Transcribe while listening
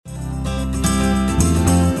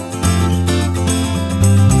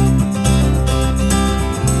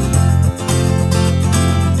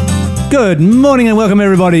Good morning and welcome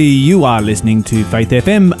everybody. You are listening to Faith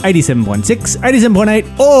FM 87.6,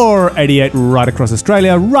 87.8 or 88 right across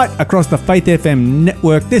Australia, right across the Faith FM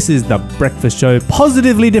network. This is The Breakfast Show,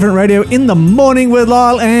 positively different radio in the morning with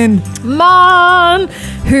Lyle and Mon,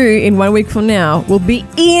 who in 1 week from now will be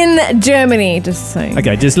in Germany. Just saying.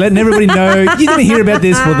 Okay, just letting everybody know you're going to hear about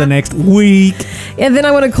this for the next week. Yeah, then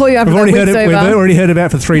I want to call you after the week's over. We've already heard about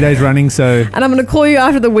it for 3 days running, so... And I'm going to call you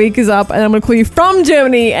after the week is up, and I'm going to call you from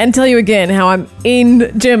Germany and tell you again how I'm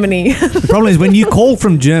in Germany. The problem is when you call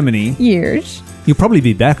from Germany... Years. You'll probably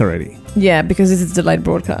be back already. Yeah, because this is a delayed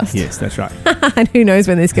broadcast. Yes, that's right. And who knows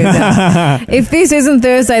when this goes out. If this isn't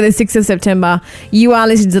Thursday, the 6th of September, you are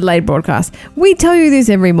listening to the delayed broadcast. We tell you this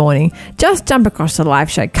every morning. Just jump across the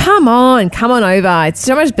live show. Come on over. It's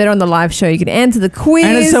so much better on the live show. You can answer the quiz.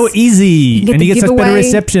 And it's so easy. And you get such better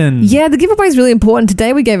reception. Yeah, the giveaway is really important.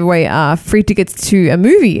 Today we gave away free tickets to a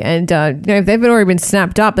movie. And if they've already been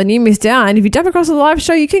snapped up, then you missed out. And if you jump across the live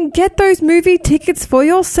show, you can get those movie tickets for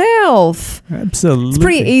yourself. Absolutely. It's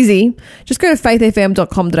pretty easy. Just go to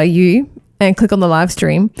faithfm.com.au and click on the live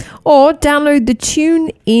stream, or download the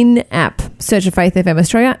TuneIn app. Search for Faith FM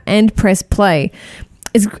Australia and press play.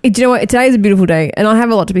 Do you know what? Today is a beautiful day, and I have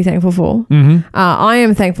a lot to be thankful for. Mm-hmm. I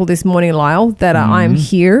am thankful this morning, Lyle, that I am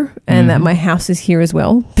here and that my house is here as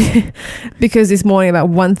well. Because this morning, about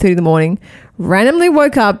 1:30 in the morning, randomly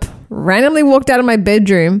woke up, randomly walked out of my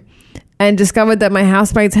bedroom, and discovered that my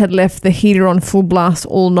housemates had left the heater on full blast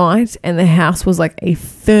all night, and the house was like a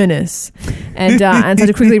furnace. And so I had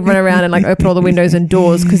to quickly run around and like open all the windows and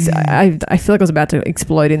doors because I feel like I was about to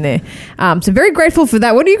explode in there. So very grateful for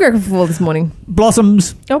that. What are you grateful for this morning?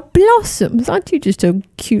 Blossoms. Oh, blossoms! Aren't you just a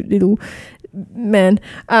cute little man?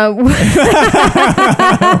 What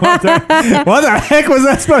the heck was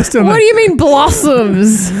that supposed to mean? What do you mean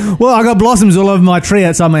blossoms? Well, I got blossoms all over my tree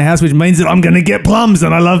outside my house, which means that I'm going to get plums,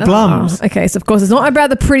 and I love plums. Okay, so of course it's not about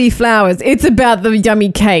the pretty flowers. It's about the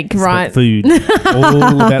yummy cake, right? About food.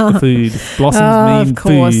 All about the food. Blossoms mean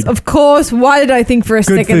food. Of course. Why did I think for a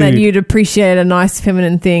second food. that you'd appreciate a nice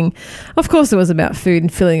feminine thing? Of course it was about food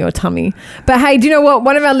and filling your tummy. But hey, do you know what?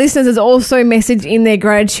 One of our listeners has also messaged in their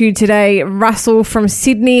gratitude today. Russell from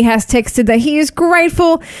Sydney has texted that he is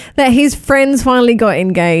grateful that his friends finally got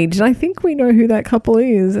engaged. And I think we know who that couple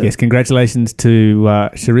is. Yes, congratulations to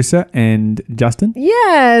Sharissa and Justin.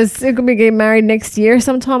 Yes, they're going to be getting married next year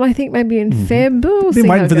sometime, I think maybe in Feb. We'll Been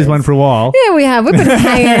waiting for this one for a while. Yeah, we have. We've been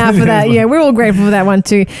hanging out for that. Yeah, we're all grateful for that one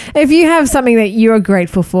too. If you have something that you're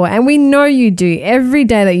grateful for, and we know you do, every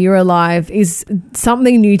day that you're alive is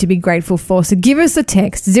something new to be grateful for. So give us a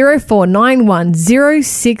text, 0491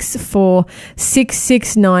 064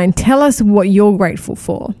 669. Tell us what you're grateful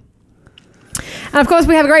for. And of course,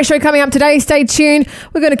 we have a great show coming up today. Stay tuned.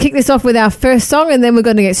 We're going to kick this off with our first song, and then we're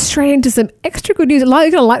going to get straight into some extra good news. You're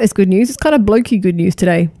going to like this good news. It's kind of blokey good news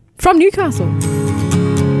today from Newcastle.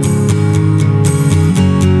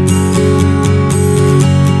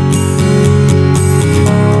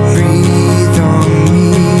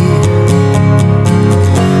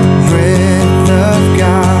 Breath of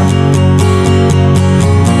God.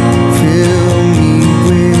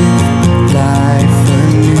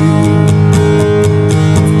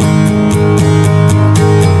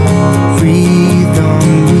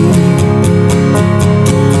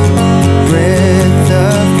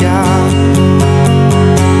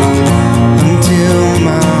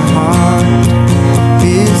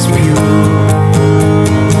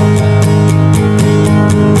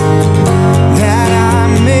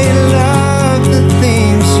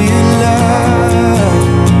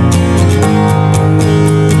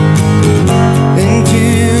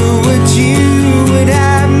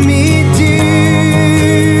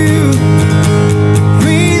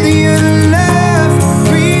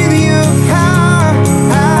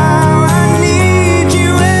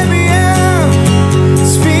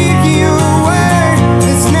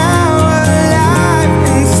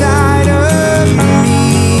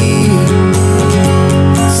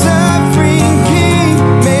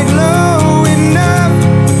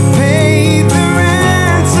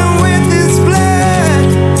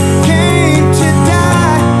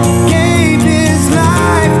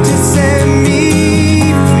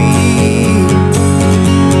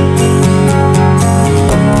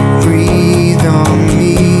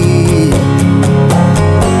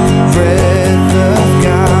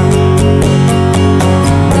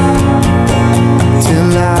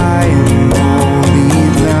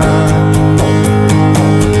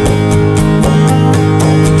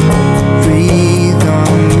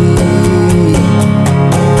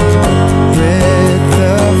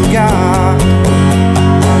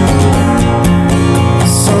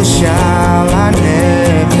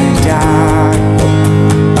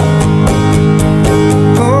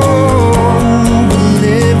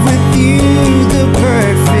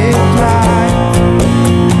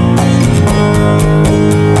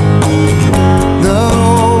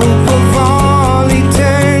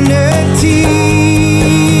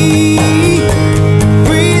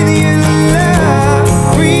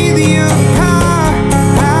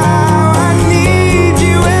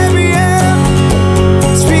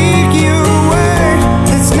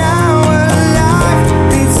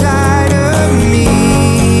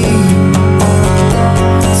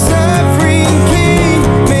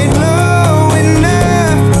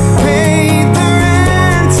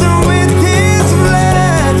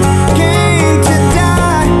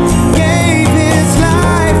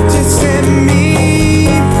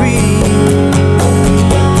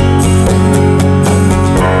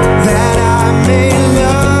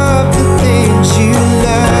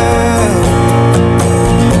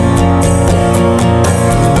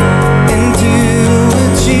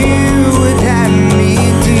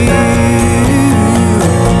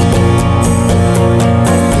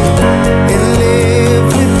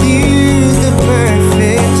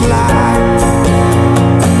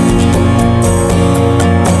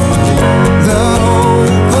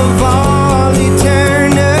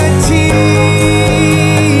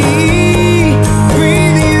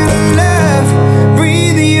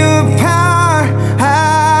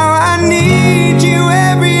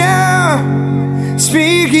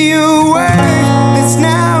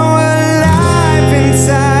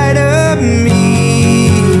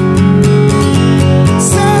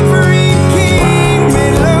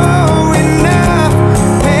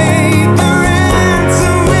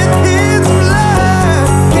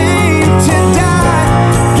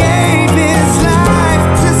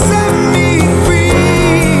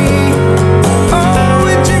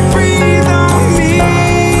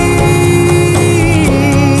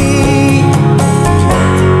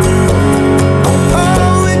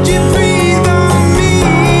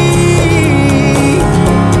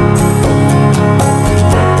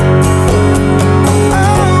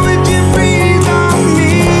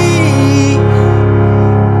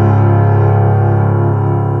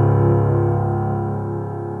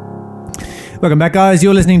 Welcome back, guys.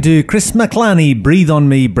 You're listening to Chris McClarney, Breathe on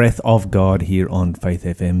Me, Breath of God, here on Faith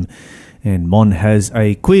FM. And Mon has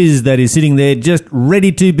a quiz that is sitting there just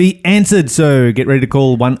ready to be answered. So get ready to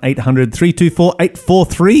call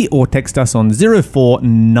 1-800-324-843 or text us on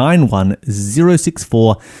 0491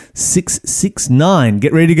 064 669.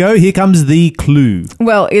 Get ready to go. Here comes the clue.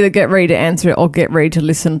 Well, either get ready to answer it or get ready to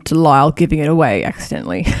listen to Lyle giving it away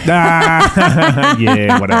accidentally.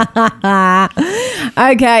 Yeah, whatever.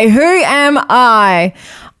 Okay, who am I?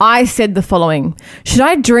 I said the following. Should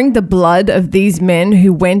I drink the blood of these men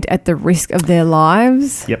who went at the risk of their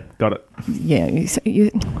lives? Yep, got it. Yeah,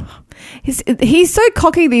 he's so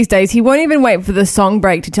cocky these days. He won't even wait for the song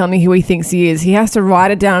break to tell me who he thinks he is. He has to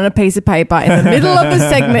write it down on a piece of paper in the middle of the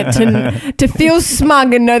segment to feel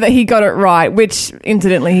smug and know that he got it right, which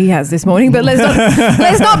incidentally he has this morning. But let's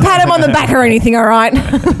not pat him on the back or anything. All right.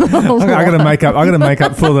 I got to make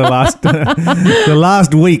up for the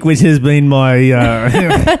last week, which has been my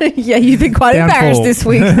yeah. You've been quite downfall. Embarrassed this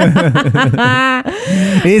week.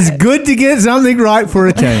 It's good to get something right for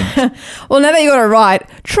a change. Well, now that you got it right,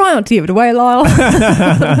 try not to give it away, Lyle.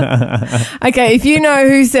 Okay, if you know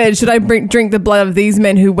who said, should I drink the blood of these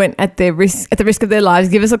men who went at the risk of their lives,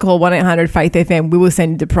 give us a call, 1-800-FAITH-FM. We will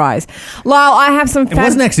send you the prize. Lyle, I have some... It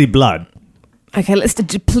wasn't actually blood. Okay,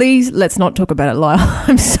 let's not talk about it, Lyle.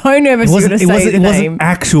 I'm so nervous you're going to say the name. It wasn't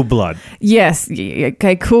actual blood. Yes. Yeah,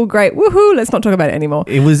 okay, cool, great. Woohoo, let's not talk about it anymore.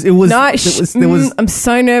 There was I'm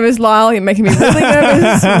so nervous, Lyle. You're making me really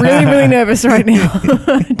nervous. Really, really nervous right now.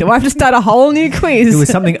 Do I have to start a whole new quiz? It was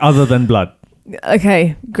something other than blood.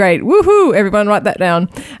 Okay, great. Woohoo, everyone write that down.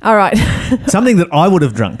 All right. Something that I would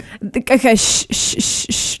have drunk. Okay,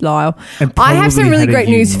 shh, Lyle. And I have some probably really had a great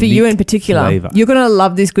news for you in particular. flavour. You're going to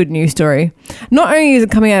love this good news story. Not only is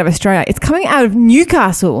it coming out of Australia, it's coming out of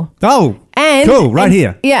Newcastle. Oh, cool, right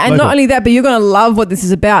here. Yeah, and Local. not only that, but you're going to love what this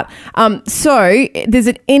is about. So there's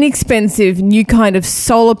an inexpensive new kind of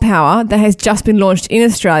solar power that has just been launched in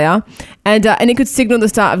Australia, and it could signal the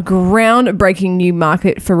start of groundbreaking new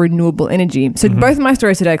market for renewable energy. So both of my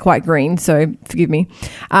stories today are quite green, so forgive me.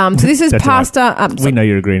 So this is That's Pastor... we know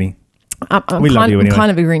you're a greenie. I'm We love you anyway.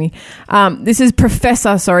 kind of a greenie. This is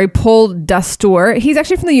Professor Paul Dastoor. He's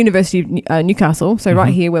actually from the University of Newcastle, so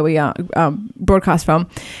right here where we are broadcast from.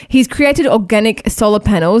 He's created organic solar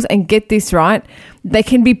panels, and get this right, they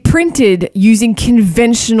can be printed using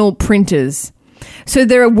conventional printers. So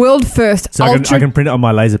they're a world first. So I can print it on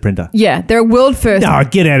my laser printer. Yeah, they're a world first. No,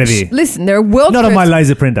 get out of here. Listen, they're a world Not first. on my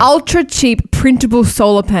laser printer. Ultra cheap printable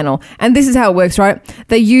solar panel. And this is how it works, right?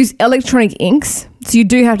 They use electronic inks. So you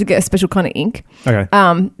do have to get a special kind of ink. Okay.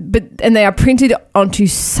 And they are printed onto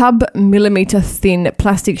sub-millimeter thin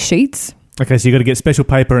plastic sheets. Okay, so you got to get special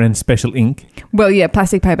paper and special ink. Well, yeah,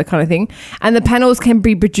 plastic paper kind of thing. And the panels can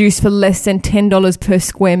be produced for less than $10 per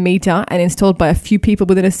square meter and installed by a few people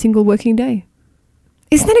within a single working day.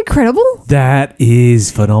 Isn't that incredible? That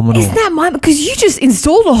is phenomenal. Isn't that mind? Because you just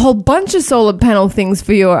installed a whole bunch of solar panel things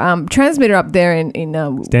for your transmitter up there in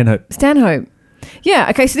Stanhope. Yeah.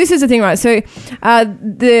 Okay. So this is the thing, right? So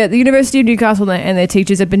the University of Newcastle and their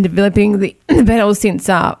teachers have been developing the panels since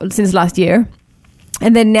last year.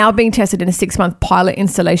 And they're now being tested in a 6-month pilot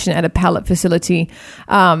installation at a pallet facility,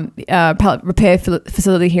 pallet repair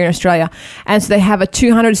facility here in Australia. And so they have a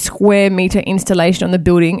 200 square metre installation on the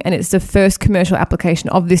building, and it's the first commercial application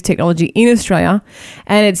of this technology in Australia.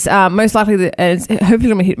 And it's most likely, it's hopefully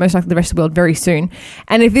going to hit most likely the rest of the world very soon.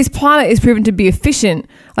 And if this pilot is proven to be efficient,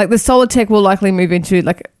 like the solar tech will likely move into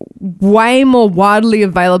like way more widely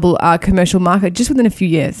available commercial market just within a few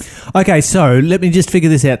years. Okay, so let me just figure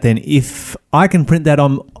this out then. If I can print that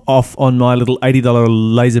off on my little $80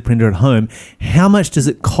 laser printer at home, how much does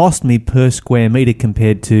it cost me per square metre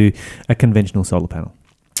compared to a conventional solar panel?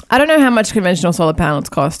 I don't know how much conventional solar panels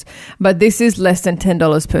cost, but this is less than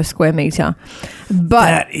 $10 per square metre. But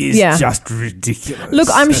that is just ridiculous. Look,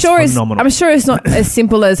 I'm sure phenomenal. it's not as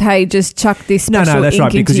simple as, hey, just chuck this special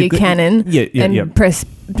ink into your Canon and press,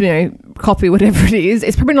 copy whatever it is.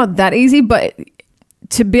 It's probably not that easy, but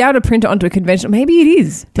to be able to print it onto a conventional, maybe it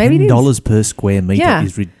is. $10 per square metre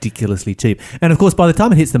is ridiculously cheap. And of course, by the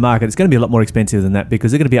time it hits the market, it's going to be a lot more expensive than that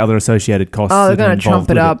because there are going to be other associated costs. Oh, they're going to trump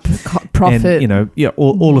it up, profit. And,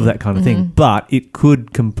 all of that kind of thing. But it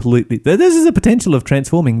could completely... This is a potential of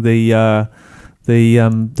transforming the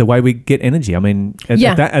way we get energy. I mean,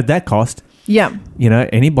 at that cost... Yeah.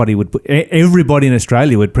 Everybody in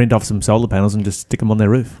Australia would print off some solar panels and just stick them on their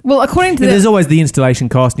roof. Well, according to there's always the installation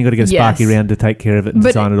cost, and you've got to get a Sparky around to take care of it and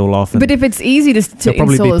sign it all off. But if it's easy to install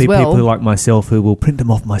probably be as well, people like myself who will print them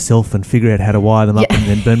off myself and figure out how to wire them up and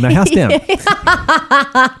then burn my house down.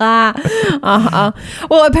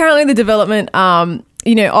 Well, apparently the development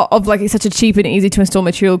of like such a cheap and easy to install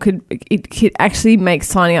material could actually make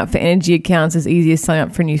signing up for energy accounts as easy as signing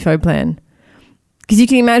up for a new phone plan. Because you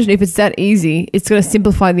can imagine if it's that easy, it's going to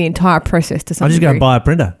simplify the entire process to some I'm just degree. going to buy a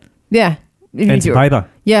printer. Yeah. And some paper.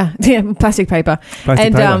 Yeah, plastic paper.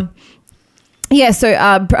 Paper.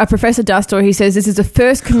 So Professor Dastor, he says this is the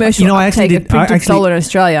first commercial uptake of printed solar in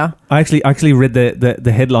Australia. I actually read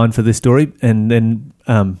the headline for this story and then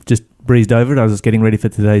just breezed over it. I was just getting ready for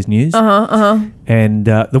today's news. And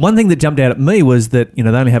the one thing that jumped out at me was that, they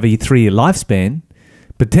only have a 3-year lifespan,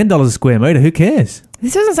 but $10 a square metre, who cares?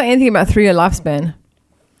 This doesn't say anything about 3-year lifespan.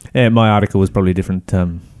 Yeah, my article was probably a different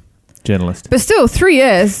journalist. But still, 3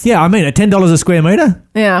 years. Yeah, I mean, at $10 a square metre?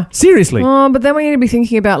 Yeah. Seriously. Oh, but then we need to be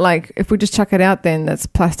thinking about, like, if we just chuck it out, then that's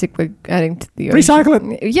plastic we're adding to the ocean.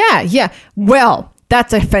 Recycle it. Yeah. Well,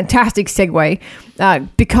 that's a fantastic segue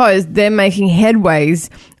because they're making headways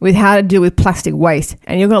with how to deal with plastic waste.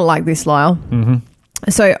 And you're going to like this, Lyle. Mm-hmm.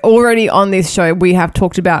 So already on this show, we have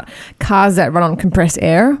talked about cars that run on compressed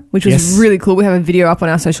air, which was really cool. We have a video up on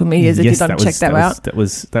our social medias if you don't check that out. That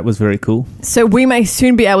was very cool. So we may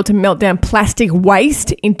soon be able to melt down plastic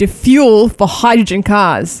waste into fuel for hydrogen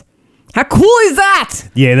cars. How cool is that?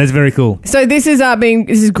 Yeah, that's very cool. So this is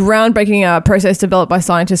groundbreaking process developed by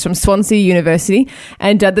scientists from Swansea University,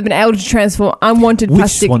 and they've been able to transform unwanted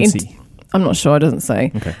plastic into... I'm not sure, it doesn't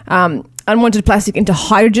say. Okay. Unwanted plastic into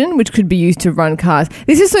hydrogen, which could be used to run cars.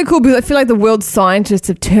 This is so cool because I feel like the world's scientists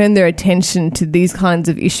have turned their attention to these kinds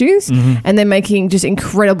of issues, and they're making just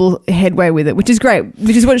incredible headway with it, which is great,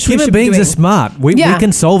 which is what we should be doing. Human beings are smart. We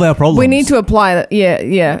can solve our problems. We need to apply that.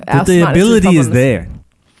 Yeah. The ability is there.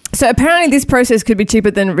 So apparently this process could be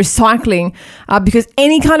cheaper than recycling because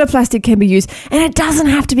any kind of plastic can be used and it doesn't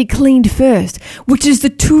have to be cleaned first, which is the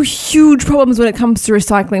two huge problems when it comes to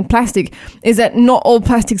recycling plastic, is that not all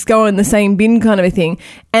plastics go in the same bin kind of a thing,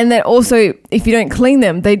 and that also if you don't clean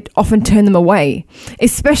them, they often turn them away,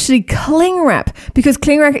 especially cling wrap, because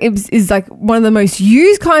cling wrap is like one of the most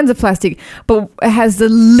used kinds of plastic, but it has the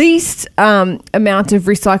least amount of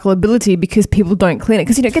recyclability because people don't clean it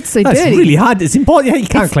because it gets so dirty. It's really hard. It's important. You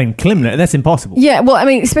can't clean it. That's impossible. Yeah, well, I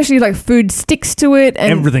mean, especially like food sticks to it,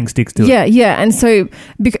 and everything sticks to it. Yeah, and so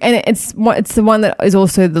it's the one that is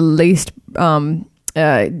also the least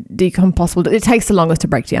decomposable. It takes the longest to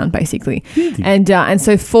break down, basically. And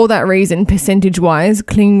so for that reason, percentage wise,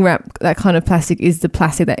 cling wrap, that kind of plastic, is the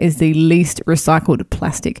plastic that is the least recycled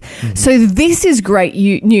plastic. So this is great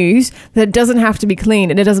news that it doesn't have to be cleaned,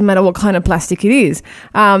 and it doesn't matter what kind of plastic it is.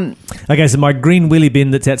 Okay, so my green wheelie bin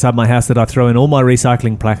that's outside my house that I throw in all my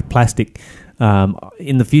recycling plastic,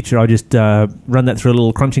 in the future, I just run that through a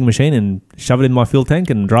little crunching machine and shove it in my fuel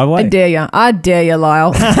tank and drive away. I dare you,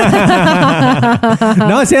 Lyle.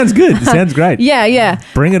 No, it sounds good. It sounds great. Yeah.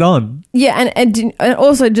 Bring it on. Yeah, and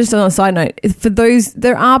also just on a side note, for those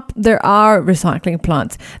there are recycling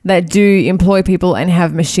plants that do employ people and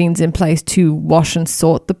have machines in place to wash and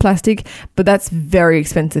sort the plastic, but that's very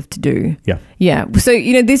expensive to do. Yeah. So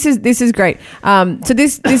this is great. So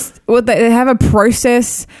this well, they have a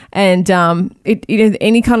process, and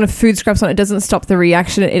any kind of food scraps on it doesn't stop the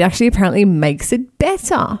reaction. It actually apparently makes it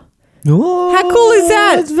better. Oh, how cool is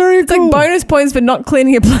that? That's very cool. It's like bonus points for not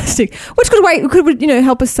cleaning your plastic, which could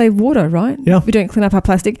help us save water, right? Yeah. If we don't clean up our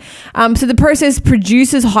plastic. So the process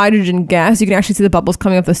produces hydrogen gas. You can actually see the bubbles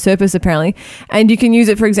coming off the surface, apparently, and you can use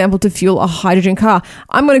it, for example, to fuel a hydrogen car.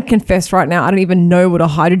 I'm going to confess right now, I don't even know what a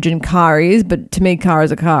hydrogen car is, but to me, car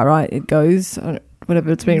is a car, right? It goes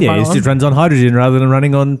whatever it's being run on. Yeah, it just runs on hydrogen rather than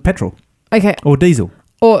running on petrol. Okay. Or diesel.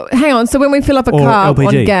 Or hang on, so when we fill up a car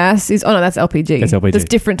LPG. on gas, that's LPG. That's LPG. That's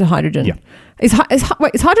different to hydrogen. Yeah. Is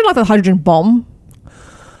hydrogen like the hydrogen bomb?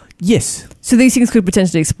 Yes. So these things could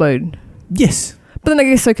potentially explode. Yes. But then I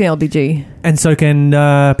guess so can LPG. And so can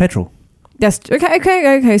petrol. That's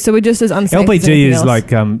okay. So we're just as unsafe. LPG as is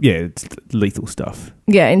like it's lethal stuff.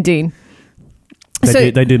 Yeah, indeed.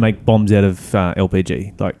 They do make bombs out of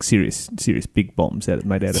LPG, like serious big bombs made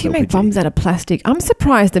out of LPG. You make bombs out of plastic. I'm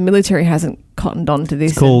surprised the military hasn't cottoned on to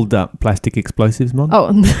this. It's called plastic explosives, Mon.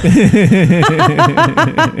 Oh.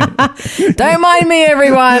 Don't mind me,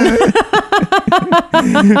 everyone.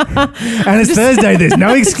 And it's Thursday, there's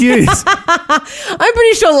no excuse. I'm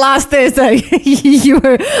pretty sure last Thursday you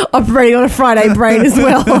were operating on a Friday brain as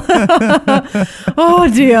well. Oh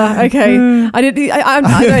dear. Okay. I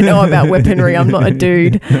don't know about weaponry. I'm not a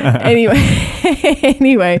dude. Anyway.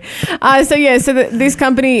 So this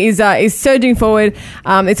company is surging forward.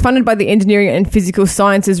 It's funded by the Engineering and Physical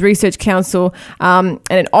Sciences Research Council and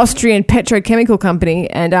an Austrian petrochemical company.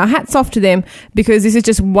 And hats off to them, because this is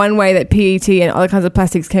just one way that PET and other kinds of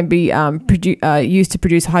plastics can be used to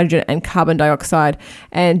produce hydrogen and carbon dioxide,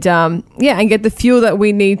 and and get the fuel that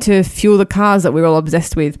we need to fuel the cars that we're all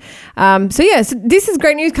obsessed with. So this is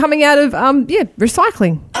great news coming out of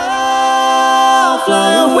recycling. I'll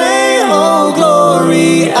fly away, oh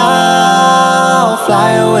glory, I'll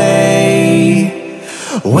fly away.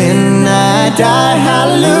 When I die,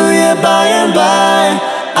 hallelujah, by and by,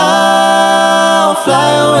 I'll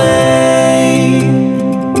fly away.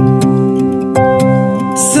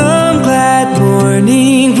 Some glad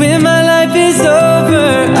morning when my life is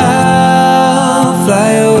over, I'll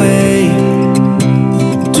fly away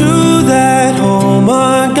to that home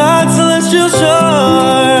on God's celestial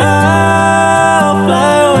shore.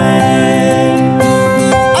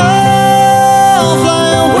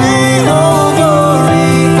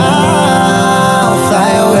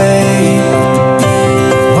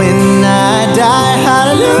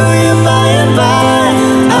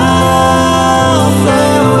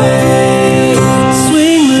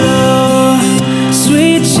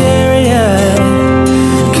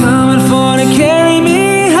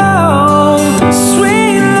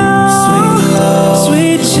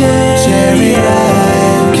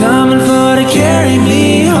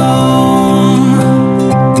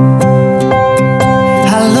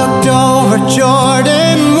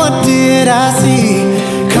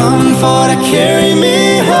 Carry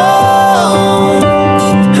me home.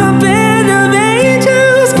 A band of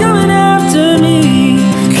angels coming after me,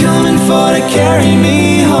 coming for to carry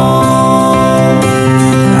me home.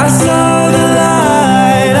 I saw the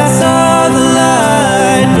light, I saw the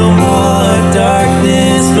light. No more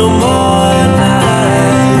darkness, no more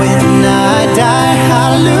night. When I die,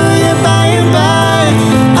 hallelujah, by and by,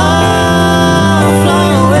 I'll fly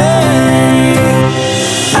away.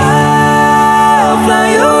 I'll fly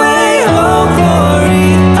away.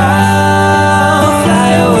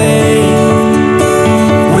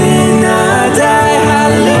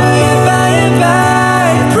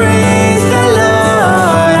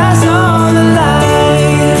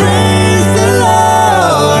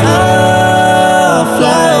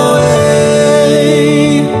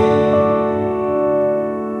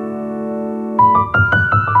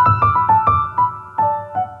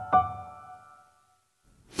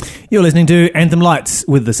 You're listening to Anthem Lights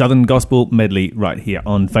with the Southern Gospel Medley right here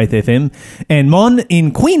on Faith FM. And Mon,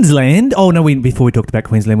 in Queensland... Oh, no, before we talked about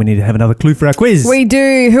Queensland, we need to have another clue for our quiz. We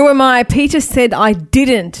do. Who am I? Peter said I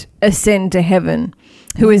didn't ascend to heaven.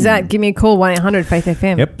 Who is that? Give me a call,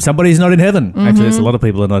 1-800-FAITH-FM. Yep, somebody's not in heaven. Mm-hmm. Actually, there's a lot of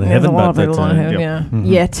people are not in heaven. A lot of people not in heaven, Mm-hmm.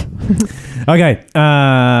 Yet. Okay.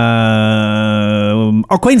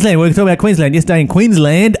 Queensland. We're talking about Queensland. Yesterday in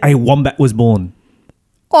Queensland, a wombat was born.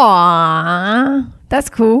 Aww. That's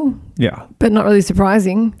cool. Yeah. But not really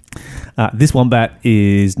surprising. This wombat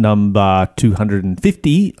is number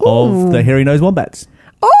 250 of the hairy-nosed wombats.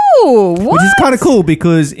 Oh, what? Which is kind of cool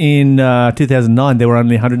because in 2009, there were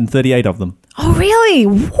only 138 of them. Oh, really?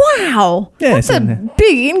 Wow. Yeah, that's a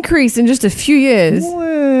big increase in just a few years.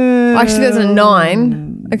 Well, actually,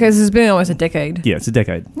 2009. Okay, so it's been almost a decade. Yeah, it's a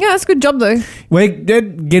decade. Yeah, that's a good job, though. We're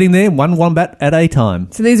getting there, one wombat at a time.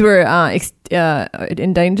 So these were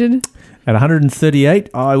endangered? At 138,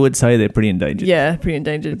 I would say they're pretty endangered. Yeah, pretty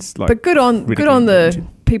endangered. It's like but good on the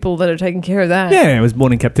people that are taking care of that. Yeah, it was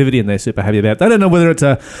born in captivity and they're super happy about it. They don't know whether it's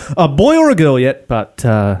a boy or a girl yet, but...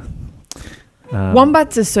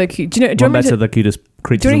 wombats are so cute. Do you know? Wombats are the cutest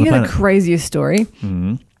creatures on the planet. Do you want to hear the craziest story?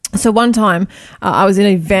 Mm-hmm. So one time I was in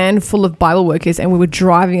a van full of Bible workers and we were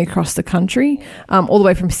driving across the country, all the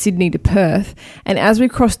way from Sydney to Perth. And as we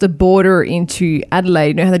crossed the border into Adelaide,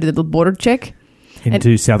 you know how they do the little border check?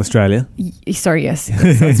 Into South Australia? Sorry, yes.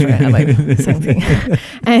 South Australia, Adelaide, same thing.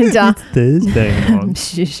 And it's Thursday.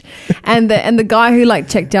 Shush. And the guy who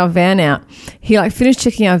checked our van out, he finished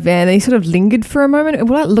checking our van and he sort of lingered for a moment and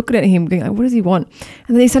we're looking at him going, what does he want?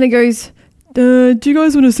 And then he suddenly goes, do you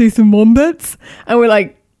guys want to see some wombats? And we're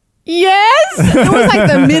like, yes. It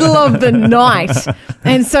was the middle of the night,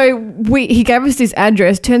 and so he gave us this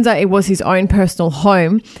address. Turns out it was his own personal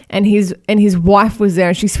home, and his wife was there,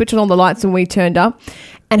 and she switched on all the lights when we turned up,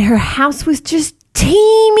 and her house was just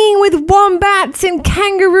teeming with wombats and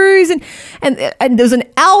kangaroos and there was an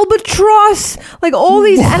albatross, all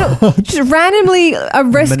these animals, just randomly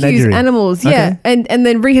rescues Menagerie. animals, okay. and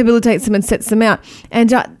then rehabilitates them and sets them out,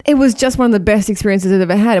 and it was just one of the best experiences I've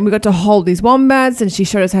ever had. And we got to hold these wombats, and she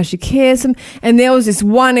showed us how she cares them. And there was this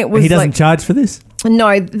one. It was he doesn't charge for this.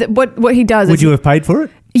 No, what he does. Would you have paid for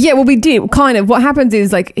it? Yeah, well, we did kind of. What happens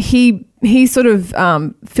is he he sort of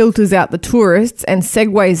filters out the tourists and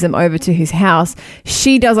segues them over to his house.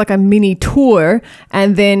 She does like a mini tour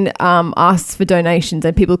and then asks for donations,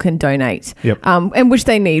 and people can donate. Yep. And which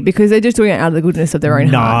they need because they're just doing it out of the goodness of their own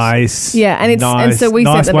heart. Nice. Yeah, and it's and so we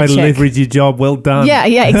nice sent them way a to check. leverage your job. Well done. Yeah,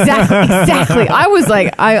 exactly. I was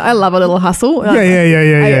like, I love a little hustle.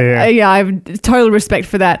 Yeah. Yeah, I have total respect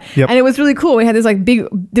for that. Yep. And it was really cool. We had this like there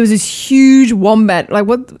was this huge wombat, like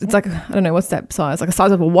it's like, I don't know, what's that size? Like a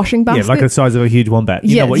size of a washing basket? Yeah, like the size of a huge wombat.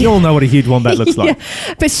 Yeah. You all know what a huge wombat looks like.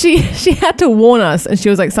 Yeah. But she had to warn us, and she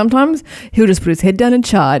was like, sometimes he'll just put his head down and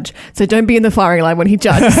charge, so don't be in the firing line when he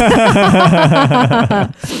charges.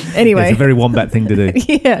 Anyway. It's a very wombat thing to do.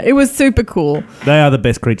 Yeah, it was super cool. They are the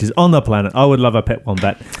best creatures on the planet. I would love a pet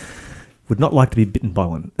wombat. Would not like to be bitten by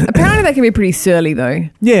one. Apparently they can be pretty surly though.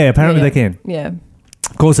 Yeah, apparently they can. Yeah.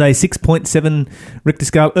 Of course, a 6.7 Richter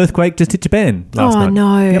scale earthquake just hit Japan last night. Oh,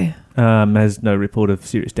 no. Yep. Has no report of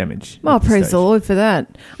serious damage. Oh, at this praise stage. the Lord for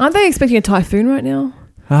that. Aren't they expecting a typhoon right now?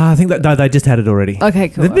 I think that no, they just had it already. Okay,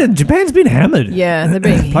 cool. Japan's been hammered. Yeah, they're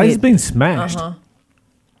being Place has hit. been smashed. Uh-huh.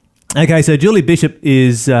 Okay, so Julie Bishop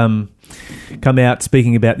is come out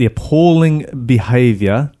speaking about the appalling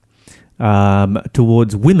behaviour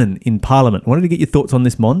towards women in Parliament. I wanted to get your thoughts on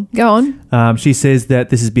this, Mon. Go on. She says that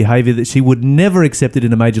this is behaviour that she would never accepted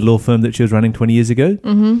in a major law firm that she was running 20 years ago.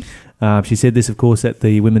 Mm-hmm. She said this, of course, at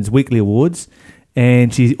the Women's Weekly Awards.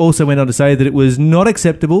 And she also went on to say that it was not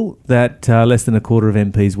acceptable that less than a quarter of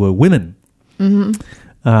MPs were women. Mm-hmm.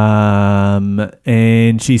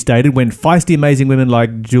 And she stated, when feisty, amazing women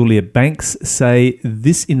like Julia Banks say,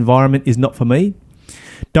 this environment is not for me,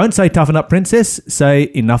 don't say toughen up, princess.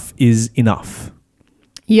 Say enough is enough.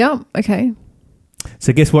 Yeah, okay.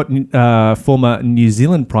 So guess what former New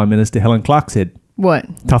Zealand Prime Minister Helen Clark said? What?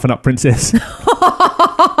 Toughen up, princess.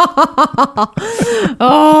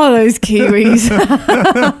 Oh, those Kiwis.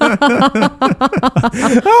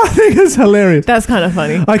 I think it's hilarious. That's kind of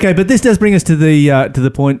funny. Okay, but this does bring us to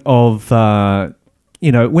the point of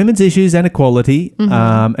women's issues and equality,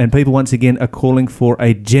 and people once again are calling for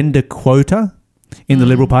a gender quota in the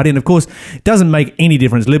Liberal Party. And of course, it doesn't make any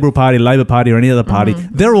difference, Liberal Party, Labor Party or any other party.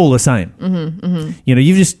 They're all the same. You know,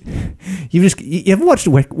 you ever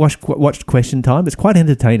watched Question Time? It's quite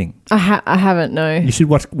entertaining. I haven't, no. You should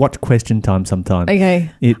watch Question Time sometime.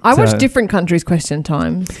 Okay. I watch different countries' Question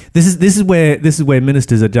Times. This is where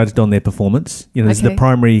ministers are judged on their performance. You know, this is the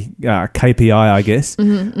primary KPI, I guess,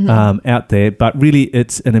 out there. But really,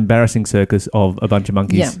 it's an embarrassing circus of a bunch of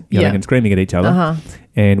monkeys yelling and screaming at each other.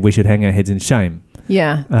 And we should hang our heads in shame.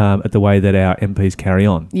 Yeah. At the way that our MPs carry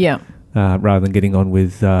on. Yeah. Rather than getting on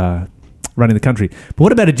with running the country. But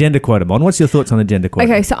what about a gender quota, Mon? What's your thoughts on a gender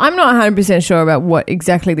quota? Okay, so I'm not 100% sure about what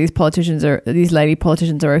exactly these lady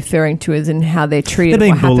politicians are referring to as in how they're treated.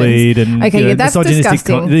 They're being bullied and that's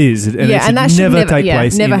disgusting. It is, and and that should never take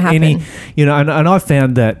place. Never happen. Any, and I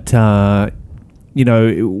found that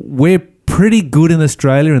we're pretty good in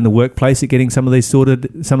Australia in the workplace at getting some of these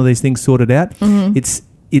things sorted out.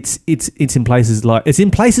 It's in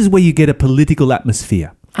places where you get a political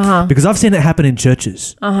atmosphere. Because I've seen it happen in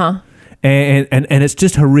churches. And it's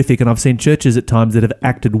just horrific. And I've seen churches at times that have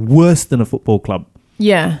acted worse than a football club.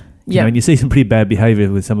 Yeah. Yeah. And you see some pretty bad behaviour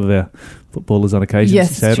with some of our footballers on occasion.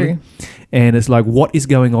 Yes, sadly. it's true. And it's like, what is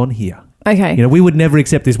going on here? Okay. We would never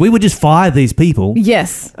accept this. We would just fire these people.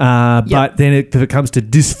 Yes. But then if it comes to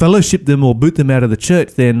disfellowship them or boot them out of the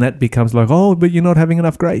church, then that becomes like, oh, but you're not having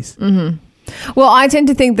enough grace. Mm-hmm. Well, I tend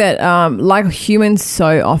to think that like humans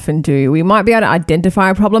so often do, we might be able to identify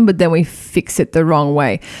a problem, but then we fix it the wrong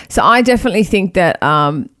way. So I definitely think that,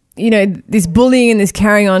 this bullying and this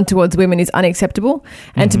carrying on towards women is unacceptable.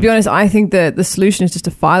 And to be honest, I think the solution is just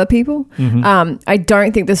to fire the people. I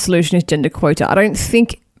don't think the solution is gender quota. I don't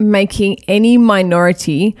think making any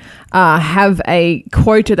minority have a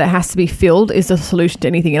quota that has to be filled is the solution to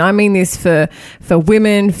anything. And I mean this for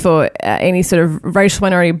women, for any sort of racial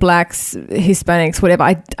minority, blacks, Hispanics, whatever.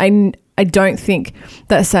 I don't think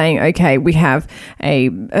that saying, okay, we have a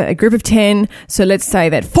group of 10, so let's say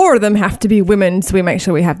that 4 of them have to be women, so we make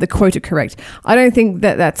sure we have the quota correct. I don't think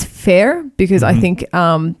that that's fair, because I think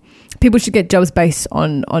people should get jobs based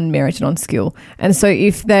on merit and on skill. And so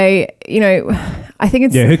if they, I think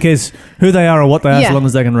it's... Yeah, who cares who they are or what they are, so long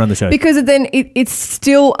as they can run the show. Because then it's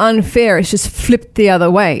still unfair. It's just flipped the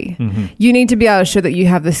other way. You need to be able to show that you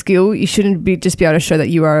have the skill. You shouldn't just be able to show that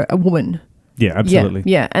you are a woman. Yeah, absolutely.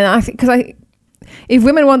 Yeah. And I think, if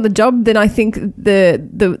women want the job, then I think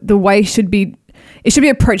the way should be... It should be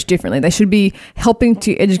approached differently. They should be helping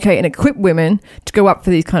to educate and equip women to go up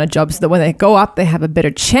for these kind of jobs, so that when they go up, they have a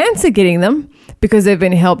better chance of getting them because they've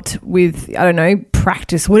been helped with,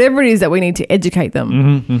 practice whatever it is that we need to educate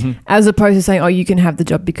them, as opposed to saying, "Oh, you can have the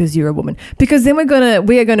job because you're a woman." Because then we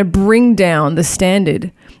are gonna bring down the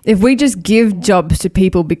standard. If we just give jobs to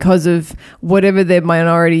people because of whatever their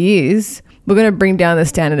minority is, we're going to bring down the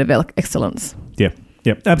standard of excellence.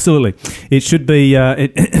 Yeah, absolutely. It should be,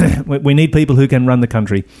 we need people who can run the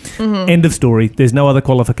country. End of story. There's no other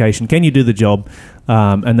qualification. Can you do the job?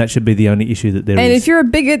 And that should be the only issue that there is. And if you're a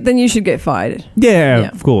bigot, then you should get fired. Yeah,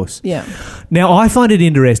 of course. Yeah. Now, I find it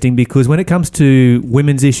interesting because when it comes to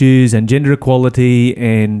women's issues and gender equality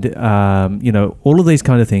and, all of these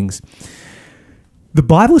kind of things, the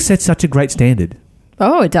Bible sets such a great standard.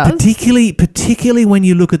 Oh, it does? Particularly when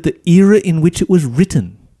you look at the era in which it was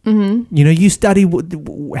written. You study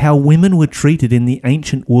how women were treated in the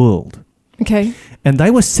ancient world. Okay. And they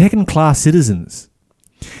were second-class citizens.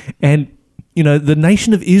 And, the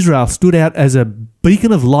nation of Israel stood out as a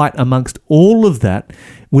beacon of light amongst all of that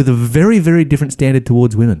with a very, very different standard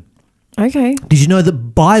towards women. Okay. Did you know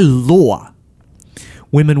that by law,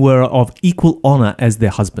 women were of equal honour as their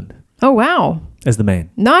husband? Oh, wow. As the man.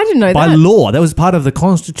 No, I didn't know that. By law. That was part of the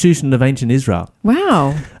constitution of ancient Israel.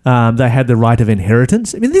 Wow. They had the right of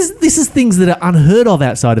inheritance. I mean, this is things that are unheard of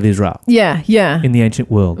outside of Israel. Yeah. In the ancient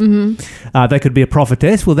world. They could be a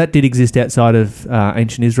prophetess. Well, that did exist outside of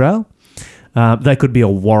ancient Israel. They could be a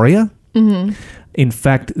warrior. In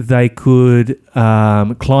fact, they could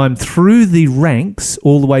climb through the ranks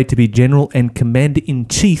all the way to be general and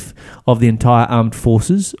commander-in-chief of the entire armed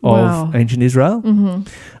forces of ancient Israel.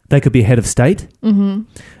 They could be a head of state.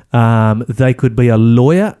 They could be a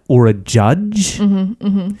lawyer or a judge.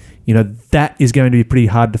 That is going to be pretty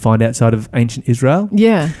hard to find outside of ancient Israel.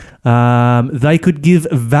 Yeah. They could give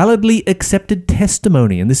validly accepted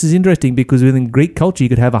testimony. And this is interesting because within Greek culture, you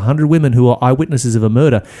could have 100 women who are eyewitnesses of a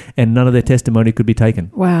murder and none of their testimony could be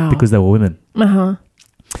taken. Wow. Because they were women.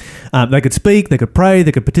 They could speak, they could pray,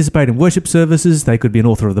 they could participate in worship services, they could be an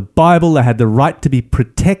author of the Bible, they had the right to be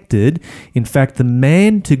protected. In fact, the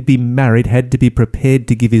man to be married had to be prepared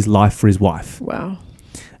to give his life for his wife. Wow.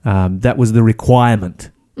 That was the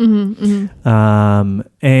requirement. And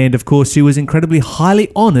of course, she was incredibly highly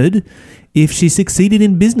honoured if she succeeded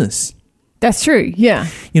in business. That's true, yeah.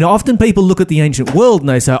 Often people look at the ancient world and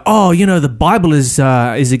they say, oh, the Bible is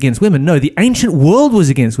against women. No, the ancient world was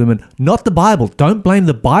against women, not the Bible. Don't blame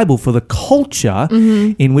the Bible for the culture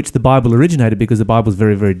in which the Bible originated, because the Bible is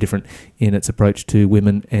very, very different in its approach to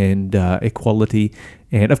women and equality.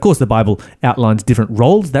 And, of course, the Bible outlines different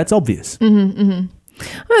roles. That's obvious.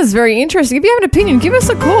 That's very interesting. If you have an opinion, give us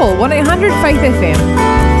a call, 1-800-FAITH-FM.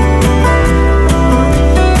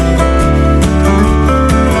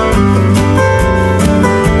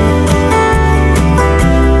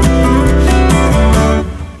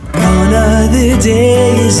 The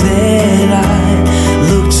days that I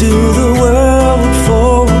look to the world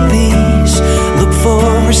for peace, look for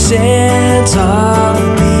a sense of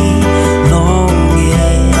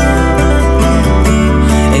belonging,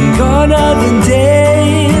 and gone are the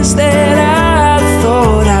days that I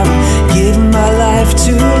thought I would give my life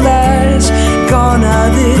to lies. Gone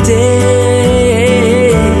are the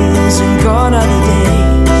days, and gone are the days,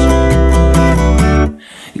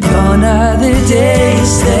 gone are the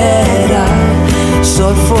days that I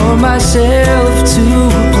sought for myself to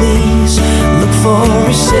please, look for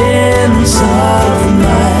a sense of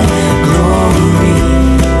my glory.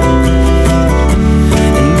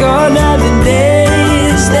 And gone are the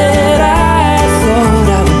days that I thought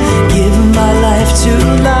I would give my life to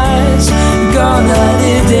lies. Gone are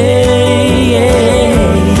the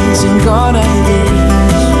days, and gone are the days.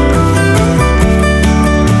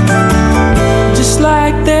 Just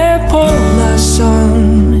like the polar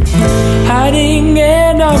sun, hiding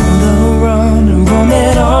and on the run,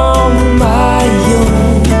 roaming on my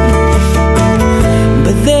own.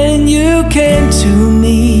 But then you came to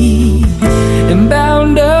me and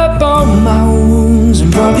bound up all my wounds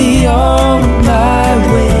and brought me on my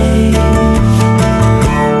way.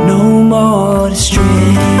 No more to stray.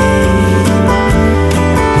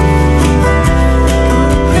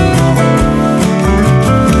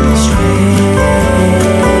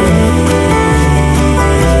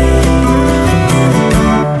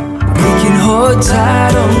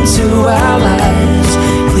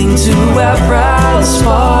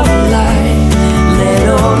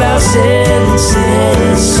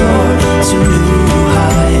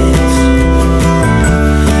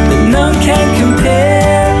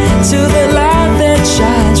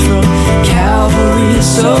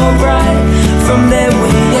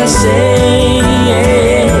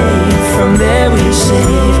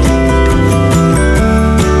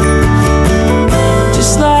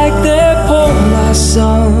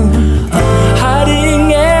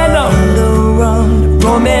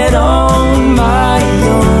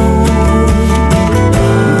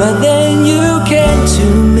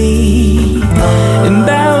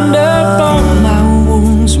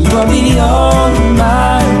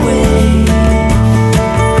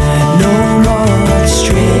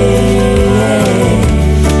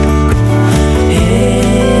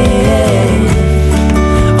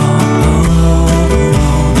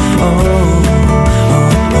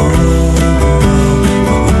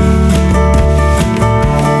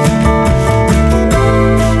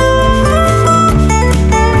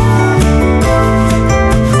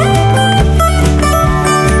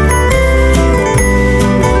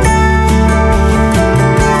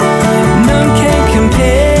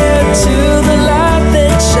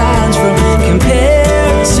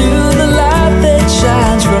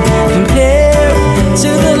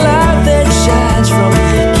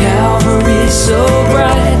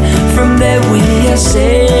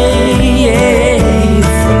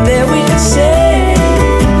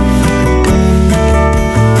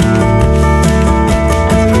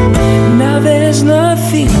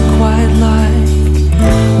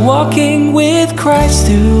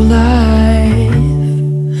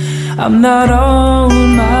 I'm not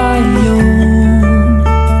on my own.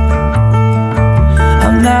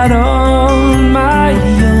 I'm not on my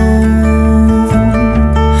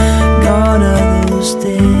own. Gone are those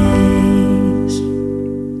days.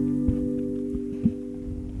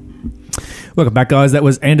 Welcome back, guys. That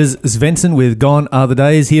was Anders Svensson with Gone Are the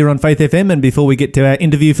Days here on Faith FM. And before we get to our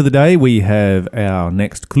interview for the day, we have our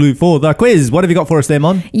next clue for the quiz. What have you got for us there,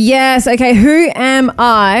 Mon? Yes. Okay. Who am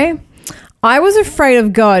I? I was afraid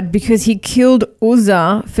of God because he killed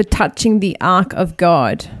Uzzah for touching the Ark of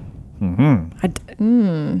God. Mm-hmm.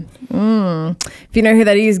 If you know who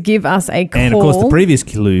that is, give us a call. And, of course, the previous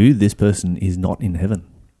clue, this person is not in heaven.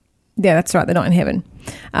 Yeah, that's right. They're not in heaven.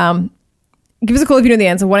 Give us a call if you know the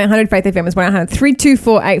answer. 1-800-FAITH-FM is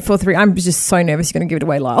 1-800-324-843. I'm just so nervous you're going to give it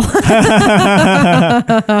away, Lyle.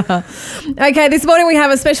 Okay, this morning we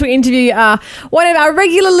have a special interview. One of our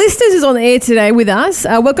regular listeners is on the air today with us.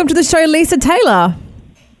 Welcome to the show, Lisa Taylor.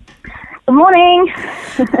 Good morning.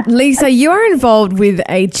 Lisa, you are involved with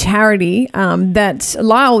a charity that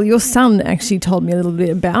Lyle, your son, actually told me a little bit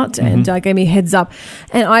about and gave me a heads up.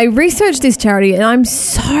 And I researched this charity and I'm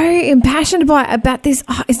so impassioned about this.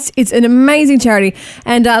 Oh, it's an amazing charity.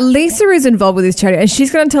 And Lisa is involved with this charity and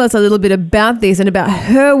she's going to tell us a little bit about this and about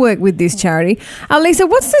her work with this charity. Lisa,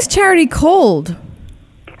 what's this charity called?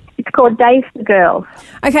 It's called Days for Girls.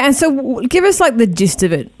 Okay, and so give us like the gist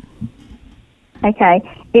of it. Okay.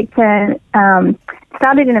 It's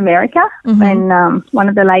started in America when one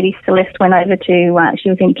of the ladies, Celeste, went over to, she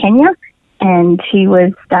was in Kenya and she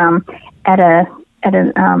was at an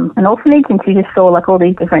orphanage and she just saw like all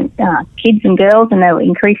these different kids and girls and they were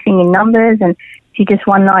increasing in numbers and she just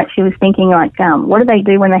one night she was thinking like, what do they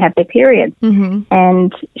do when they have their period?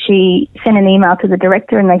 And she sent an email to the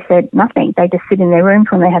director and they said nothing. They just sit in their rooms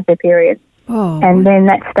when they have their period. And then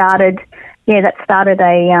that started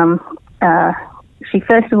a... she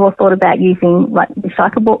first of all thought about using like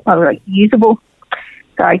disposable pads,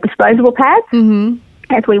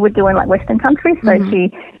 as we would do in like Western countries. So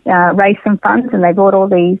she raised some funds and they bought all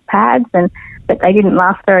these pads, but they didn't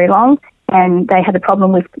last very long, and they had a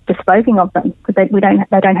problem with disposing of them because they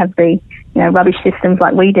don't have the rubbish systems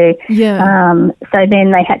like we do. So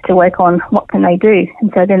then they had to work on what can they do,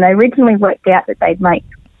 and so then they originally worked out that they'd make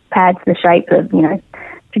pads the shape of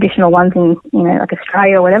traditional ones in like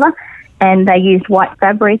Australia or whatever. And they used white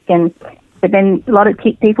fabric, but then a lot of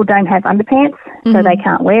people don't have underpants, so they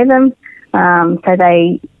can't wear them. So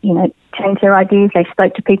they, changed their ideas. They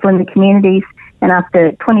spoke to people in the communities, and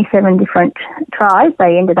after 27 different tries,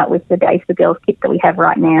 they ended up with the Days for Girls kit that we have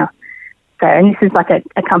right now. So, and this is like a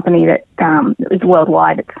company that is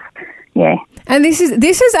worldwide. And this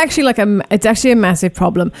is actually it's actually a massive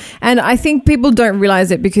problem, and I think people don't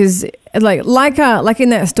realize it because like in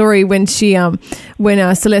that story when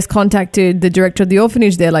when Celeste contacted the director of the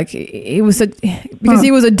orphanage there, like he was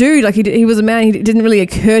he was a dude, like he was a man, it didn't really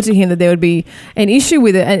occur to him that there would be an issue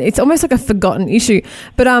with it, and it's almost like a forgotten issue.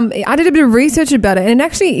 But I did a bit of research about it, and it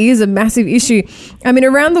actually is a massive issue. I mean,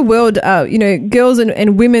 around the world, girls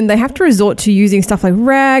and women, they have to resort to using stuff like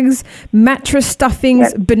rags, mattress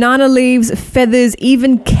stuffings, banana leaves, feathers,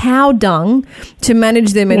 even cow dung to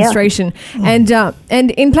manage their menstruation. And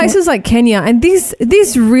in places like Kenya, and this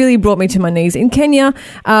really brought me to my knees. In Kenya,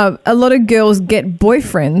 a lot of girls get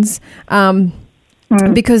boyfriends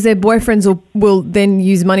because their boyfriends will then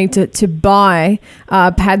use money to buy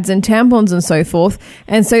pads and tampons and so forth.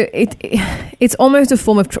 And so it's almost a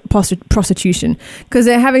form of prostitution because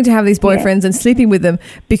they're having to have these boyfriends and sleeping with them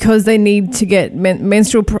because they need to get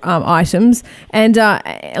menstrual items. And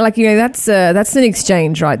that's an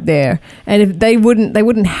exchange right there. And if they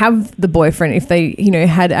wouldn't have the boyfriend if they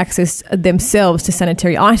had access themselves to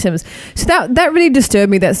sanitary items. So that really disturbed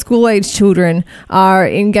me that school-age children are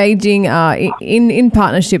engaging in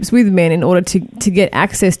partnerships with men in order to get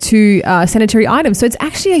access to sanitary items. So it's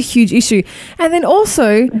actually a huge issue. And then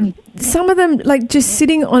also some of them like just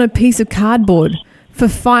sitting on a piece of cardboard for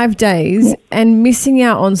 5 days and missing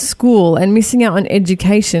out on school and missing out on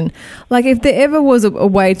education. Like if there ever was a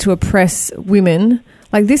way to oppress women,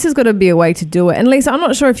 like this has got to be a way to do it. And Lisa, I'm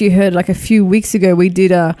not sure if you heard, like a few weeks ago we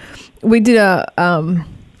did a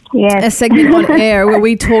segment on air where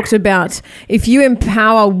we talked about if you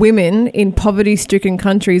empower women in poverty-stricken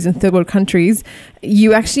countries and third world countries,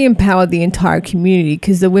 you actually empower the entire community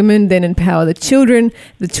because the women then empower the children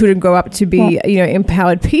grow up to be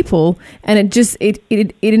empowered people, and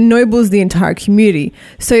it ennobles the entire community.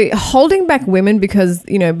 So holding back women because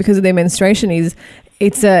of their menstruation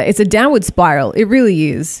it's a downward spiral. It really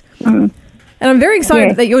is. And I'm very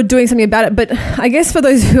excited that you're doing something about it. But I guess for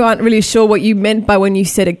those who aren't really sure what you meant by when you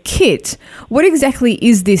said a kit, what exactly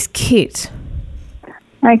is this kit?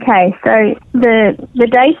 Okay, so the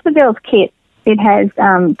Days for Girls kit, it has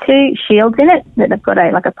 2 shields in it that have got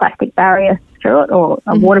a plastic barrier through it, or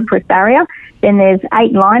a waterproof barrier. Then there's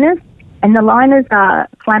 8 liners, and the liners are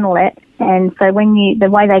flannelette. And so the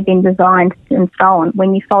way they've been designed and sewn,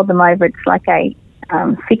 when you fold them over, it's like 6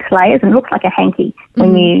 layers, and it looks like a hanky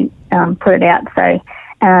when you put it out. So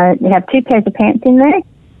you have 2 pairs of pants in there.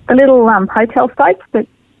 The little hotel soaps that,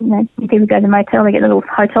 when people go to the motel, they get little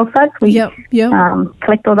hotel soaps. We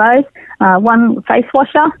collect all those. 1 face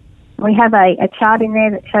washer. We have a chart in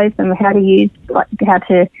there that shows them how to use, how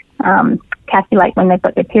to calculate when they've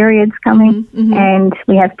got their periods coming. And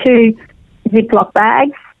we have 2 Ziploc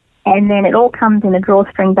bags, and then it all comes in a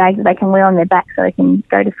drawstring bag that they can wear on their back so they can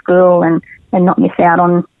go to school and not miss out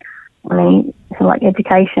on any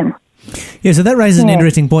education. Yeah, so that raises an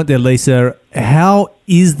interesting point there, Lisa. How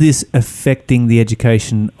is this affecting the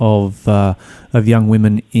education of young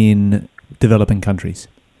women in developing countries?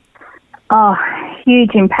 Oh,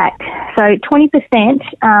 huge impact. So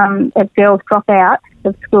 20% of girls drop out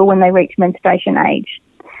of school when they reach menstruation age.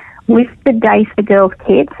 With the Days for Girls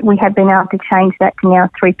kits, we have been able to change that to now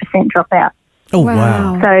 3% dropout. Oh,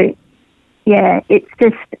 wow. So, yeah, it's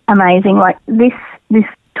just amazing. Like this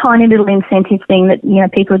tiny little incentive thing that,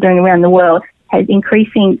 people are doing around the world has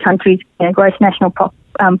increasing countries' gross national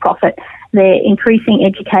profit. They're increasing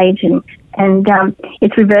education, and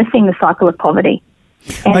it's reversing the cycle of poverty.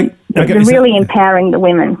 And they're really empowering the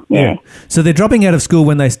women. Yeah. So they're dropping out of school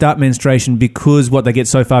when they start menstruation because they get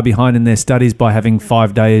so far behind in their studies by having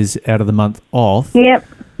 5 days out of the month off. Yep.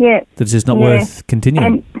 That's just not worth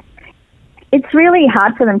continuing. And it's really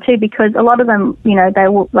hard for them too, because a lot of them, they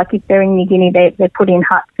will, like if they're in New Guinea, they're put in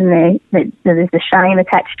huts, and there's a shame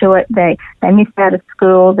attached to it. They miss out of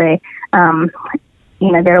school. They're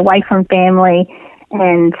away from family,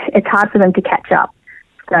 and it's hard for them to catch up.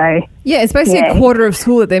 So, it's basically a quarter of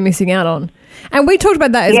school that they're missing out on. And we talked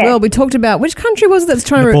about that as well. We talked about, which country was it that's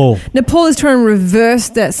trying Nepal. Nepal is trying to reverse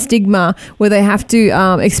that stigma where they have to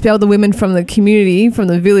expel the women from the community, from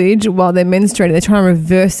the village, while they're menstruating. They're trying to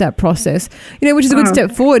reverse that process, which is a good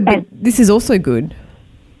step forward, but this is also good.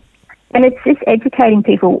 And it's just educating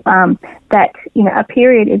people that, a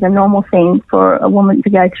period is a normal thing for a woman to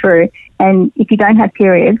go through. And if you don't have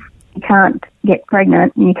periods, you can't get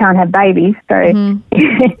pregnant and you can't have babies. So you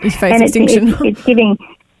face extinction.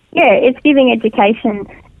 It's giving education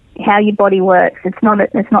how your body works. It's not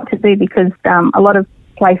taboo, because a lot of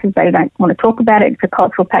places they don't want to talk about it. It's a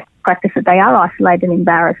cultural practice that they are isolated and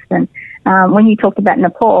embarrassed. And when you talked about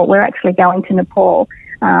Nepal, we're actually going to Nepal,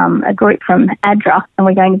 a group from ADRA, and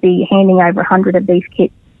we're going to be handing over 100 of these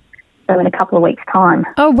kits. So in a couple of weeks' time.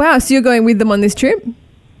 Oh wow! So you're going with them on this trip?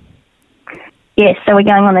 Yes, so we're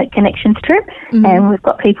going on a connections trip, and we've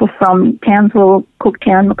got people from Townsville,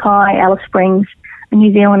 Cooktown, Mackay, Alice Springs,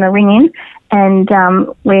 New Zealand are ringing, and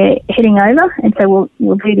we're heading over, and so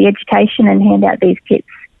we'll do the education and hand out these kits.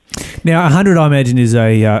 Now, 100, I imagine, is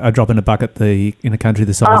a drop in a bucket in a country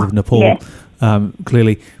the size of Nepal,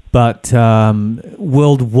 clearly. But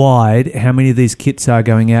worldwide, how many of these kits are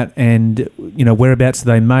going out, and whereabouts are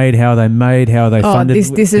they made? How are they made? How are they funded?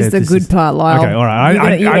 This is the good part, Lyle. Okay, all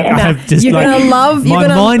right. You're gonna love. My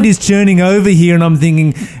mind is churning over here, and I'm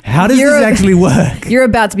thinking, how does this actually work? You're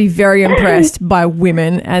about to be very impressed by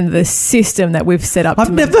women and the system that we've set up.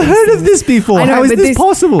 I've never heard of this before. How is this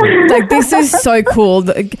possible? This is so cool.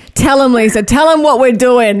 Tell them, Lisa. Tell them what we're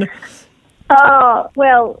doing. Oh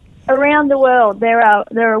well. Around the world, there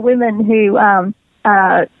are women who are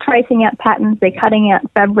tracing out patterns. They're cutting out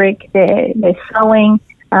fabric. They're sewing.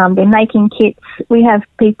 They're making kits. We have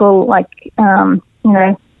people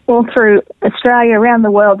all through Australia, around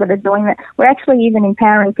the world, that are doing that. We're actually even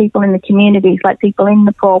empowering people in the communities, like people in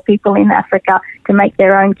Nepal, people in Africa, to make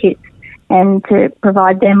their own kits and to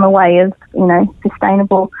provide them a way of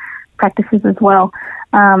sustainable practices as well.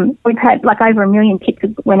 We've had over 1 million kits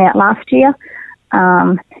that went out last year.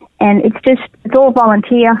 And it's all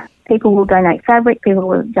volunteer. People will donate fabric, people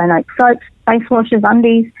will donate soaps, face washes,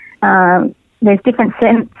 undies. There's different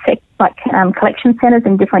collection centres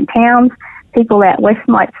in different towns. People out west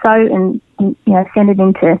might sew and send it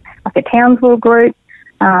into a Townsville group.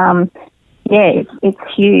 It's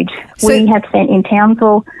huge. So, we have sent in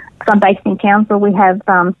Townsville. So I'm based in Townsville. We have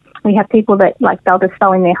people that they'll just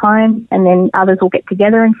sew in their home, and then others will get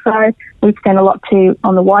together and sew. We've sent a lot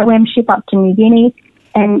on the YWAM ship up to New Guinea,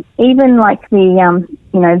 and even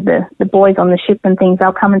the boys on the ship and things,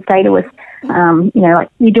 they'll come and say to us,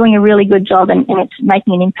 you're doing a really good job, and it's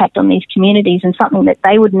making an impact on these communities, and something that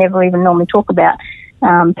they would never even normally talk about.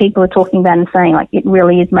 People are talking about and saying it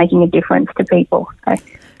really is making a difference to people. So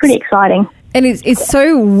pretty exciting. And it's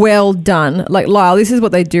so well done. Like, Lyle, this is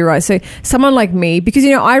what they do, right? So someone like me, because,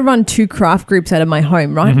 I run 2 craft groups out of my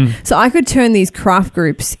home, right? Mm-hmm. So I could turn these craft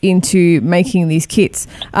groups into making these kits.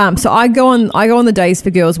 So I go on the Days for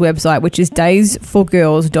Girls website, which is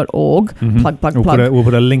daysforgirls.org. Plug. We'll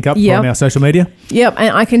put a link up on our social media. Yep,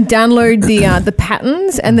 and I can download the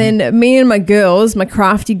patterns, and then me and my girls, my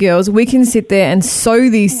crafty girls, we can sit there and sew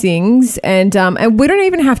these things, and we don't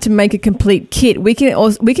even have to make a complete kit. We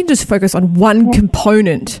can just focus on one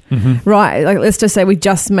component, right? Like, let's just say we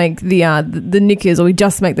just make the knickers, or we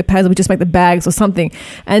just make the pads, or we just make the bags or something,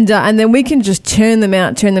 and then we can just churn them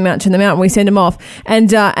out, and we send them off,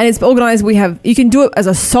 and it's organised. You can do it as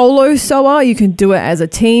a solo sewer, you can do it as a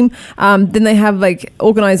team. Then they have like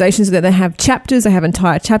organisations that they have chapters, they have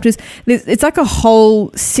entire chapters. It's like a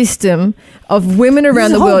whole system of women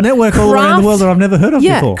around the world. Network all around the world that I've never heard of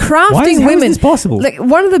before. Crafting How women. is this possible? Like,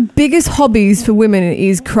 one of the biggest hobbies for women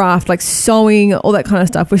is craft, like sewing, all that kind of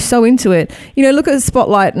stuff. We're so into it. Look at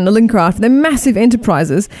Spotlight and Lincraft. They're massive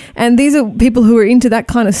enterprises, and these are people who are into that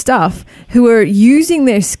kind of stuff, who are using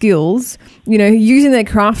their skills, using their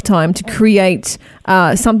craft time to create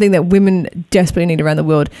something that women desperately need around the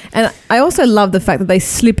world. And I also love the fact that they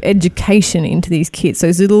slip education into these kits.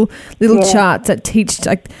 Those little charts that teach,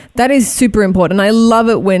 like, that is super important. And I love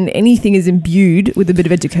it when anything is imbued with a bit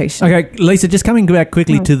of education. Okay, Lisa, just coming back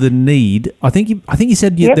quickly to the need. I think you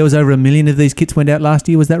said there was over 1 million of these kits went out last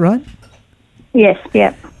year. Was that right? Yes,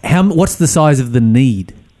 yeah. What's the size of the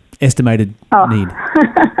need? Estimated need?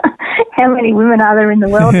 How many women are there in the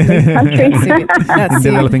world in these countries? In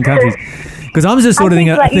developing countries. Because I'm just sort of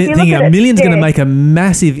thinking 1 million's going to make a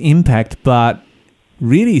massive impact, but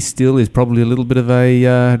really still is probably a little bit of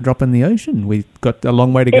a drop in the ocean. We've got a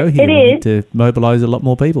long way to go here. We need to mobilise a lot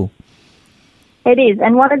more people. It is,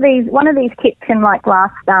 and one of these kits can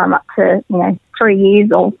last up to 3 years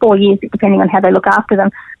or 4 years, depending on how they look after them.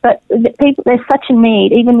 But there's such a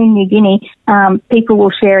need. Even in New Guinea, people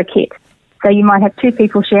will share a kit. So you might have 2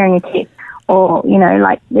 people sharing a kit, or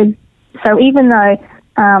so even though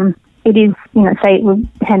it is, say we've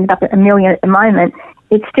handed up 1 million at the moment,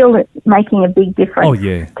 it's still making a big difference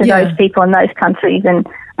to those people in those countries, and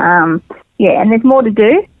and there's more to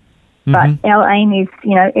do. But our aim is,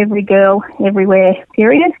 every girl, everywhere,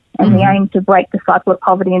 period, and the aim to break the cycle of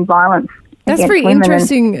poverty and violence. That's very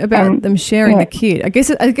interesting about them sharing the kit. I guess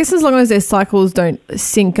as long as their cycles don't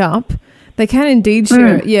sync up, they can indeed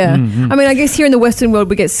share it, I mean, I guess here in the Western world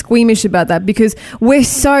we get squeamish about that because we're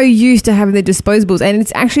so used to having the disposables, and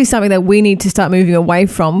it's actually something that we need to start moving away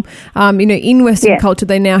from. In Western culture,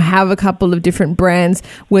 they now have a couple of different brands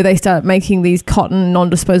where they start making these cotton,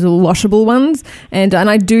 non-disposable, washable ones, and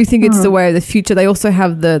I do think it's the way of the future. They also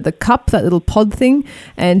have the cup, that little pod thing,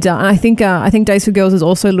 and I think Days for Girls is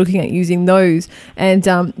also looking at using those. And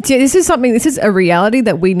this is a reality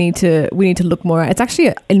that we need to look more at. It's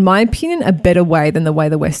actually, in my opinion, a better way than the way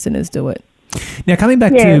the Westerners do it. Now, coming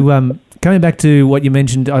back to what you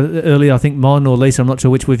mentioned earlier, I think Mon or Lisa, I'm not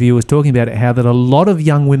sure which of you was talking about it, how that a lot of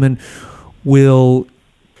young women will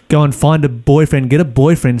go and find a boyfriend, get a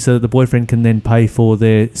boyfriend, so that the boyfriend can then pay for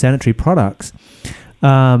their sanitary products.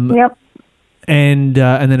 And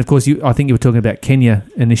then, of course, I think you were talking about Kenya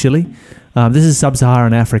initially. This is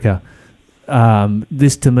sub-Saharan Africa.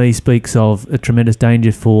 This to me speaks of a tremendous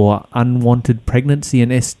danger for unwanted pregnancy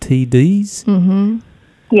and STDs. Mm-hmm.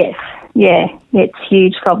 Yes, it's a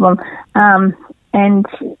huge problem. And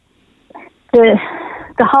the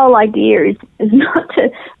whole idea is not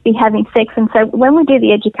to be having sex. And so when we do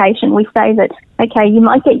the education, we say that, okay, you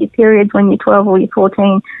might get your periods when you're 12 or you're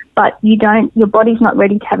 14, but your body's not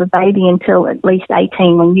ready to have a baby until at least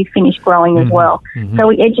 18 when you finish growing as well. Mm-hmm. So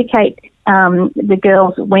we educate the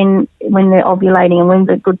girls when they're ovulating and when's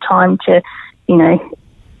a good time to,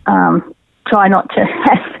 try not to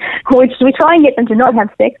have, which we try and get them to not have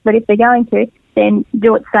sex, but if they're going to, then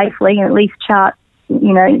do it safely and at least chart,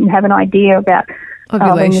 and have an idea about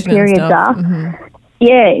when the periods are. Mm-hmm.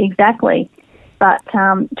 Yeah, exactly. But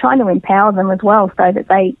trying to empower them as well so that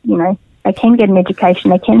they can get an education,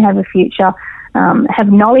 they can have a future,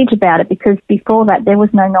 have knowledge about it, because before that there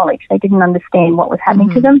was no knowledge. They didn't understand what was happening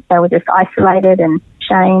to them. They were just isolated and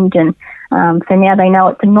shamed, and so now they know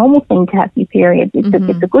it's a normal thing to have your period.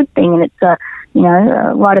 It's a good thing, and it's a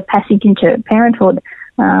rite of passage into parenthood,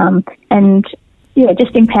 and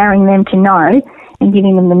just empowering them to know and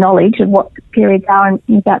giving them the knowledge of what periods are and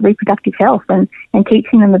about reproductive health, and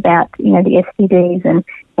teaching them about the STDs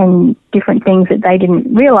and different things that they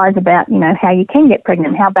didn't realise about how you can get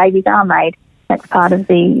pregnant, how babies are made. That's part of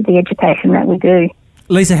the education that we do.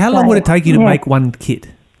 Lisa, how long would it take you to make one kit?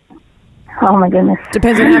 Oh my goodness.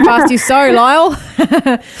 Depends on how fast you sew, Lyle.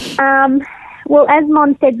 Well, as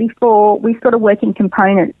Mon said before, we sort of work in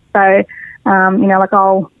components. So, like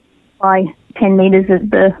I'll buy 10 metres of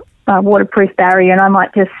the waterproof barrier, and I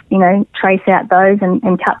might just, trace out those and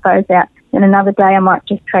cut those out. Then another day I might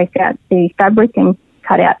just trace out the fabric and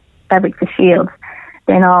cut out fabric for shields.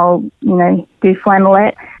 Then I'll, do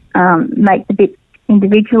flannelette, make the bits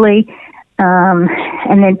individually,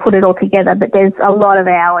 and then put it all together. But there's a lot of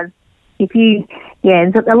hours.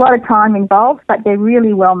 There's a lot of time involved, but they're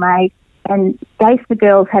really well made. And Days for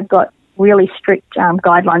Girls have got really strict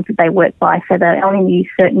guidelines that they work by. So they only use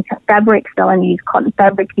certain fabrics. They'll only use cotton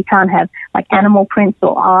fabrics. You can't have like animal prints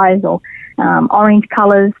or eyes or orange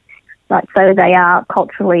colours. So they are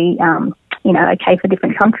culturally, okay for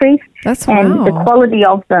different countries. And the quality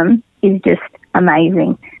of them is just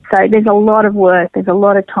amazing. So there's a lot of work. There's a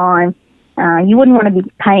lot of time. You wouldn't want to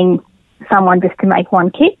be paying someone just to make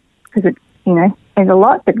one kit because it's, there's a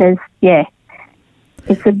lot, but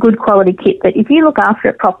it's a good quality kit. But if you look after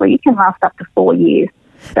it properly, you can last up to 4 years.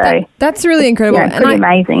 So that's really incredible. Pretty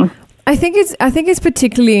amazing. I think it's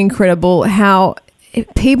particularly incredible how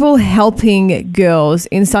people helping girls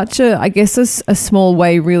in such a small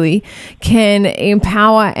way really can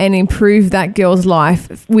empower and improve that girl's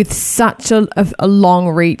life with such a long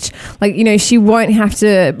reach. Like, she won't have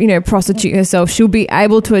to, prostitute herself. She'll be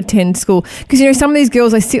able to attend school. Because, some of these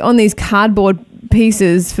girls, they sit on these cardboard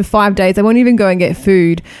pieces for 5 days. They won't even go and get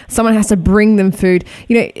food. Someone has to bring them food.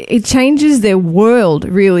 It changes their world,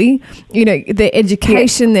 really. Their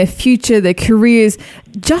education, their future, their careers,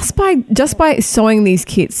 just by sewing these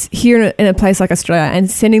kits here in a place like Australia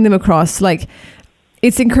and sending them across. Like,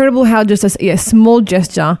 it's incredible how just a small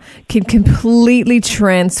gesture can completely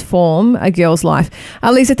transform a girl's life.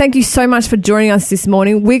 Lisa, thank you so much for joining us this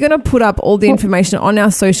morning. We're going to put up all the information on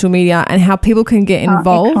our social media and how people can get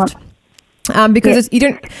involved. Because you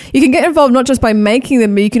can get involved not just by making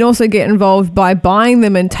them, but you can also get involved by buying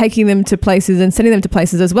them and taking them to places and sending them to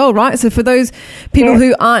places as well, right? So for those people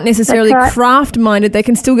who aren't necessarily craft-minded, they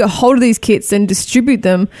can still get hold of these kits and distribute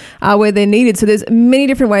them where they're needed. So there's many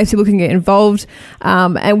different ways people can get involved,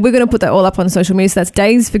 and we're going to put that all up on social media. So that's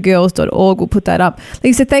daysforgirls.org. We'll put that up.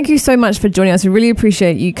 Lisa, thank you so much for joining us. We really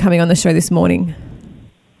appreciate you coming on the show this morning.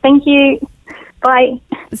 Thank you. Bye.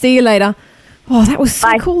 See you later. Oh, that was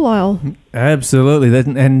so cool, Lyle. Absolutely.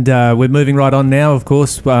 And we're moving right on now, of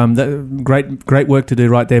course. Great work to do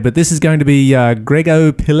right there. But this is going to be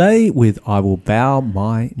Grego Pillay with I Will Bow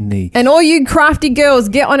My Knee. And all you crafty girls,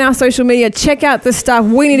 get on our social media, check out the stuff.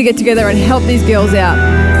 We need to get together and help these girls out.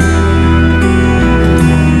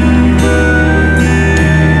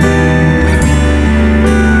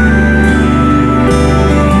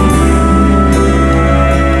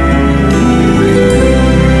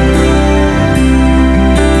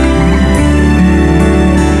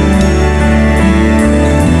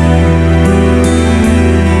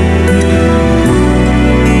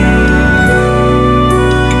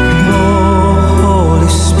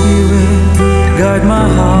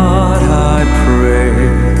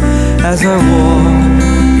 As I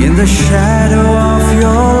walk in the shadow of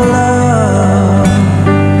your love,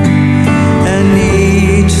 and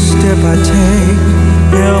each step I take,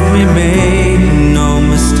 help me make no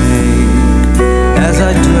mistake, as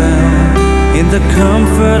I dwell in the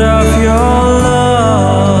comfort of your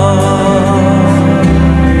love,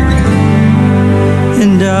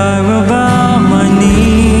 and I will bow my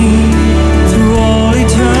knee through all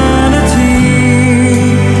eternity.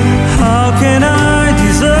 How can I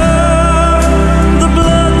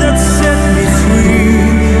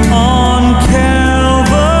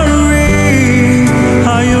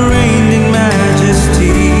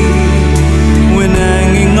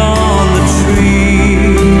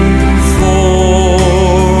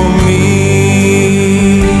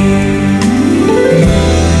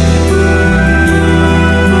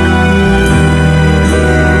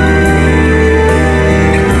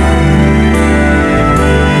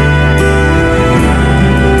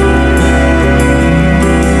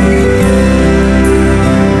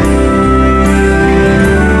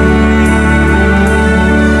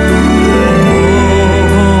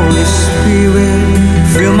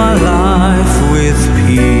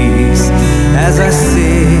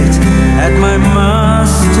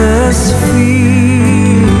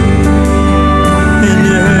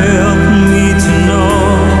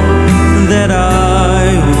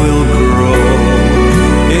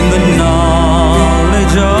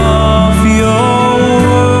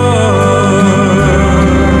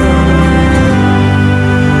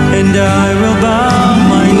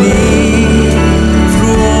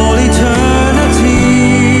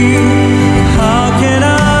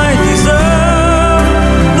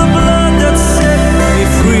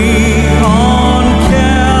on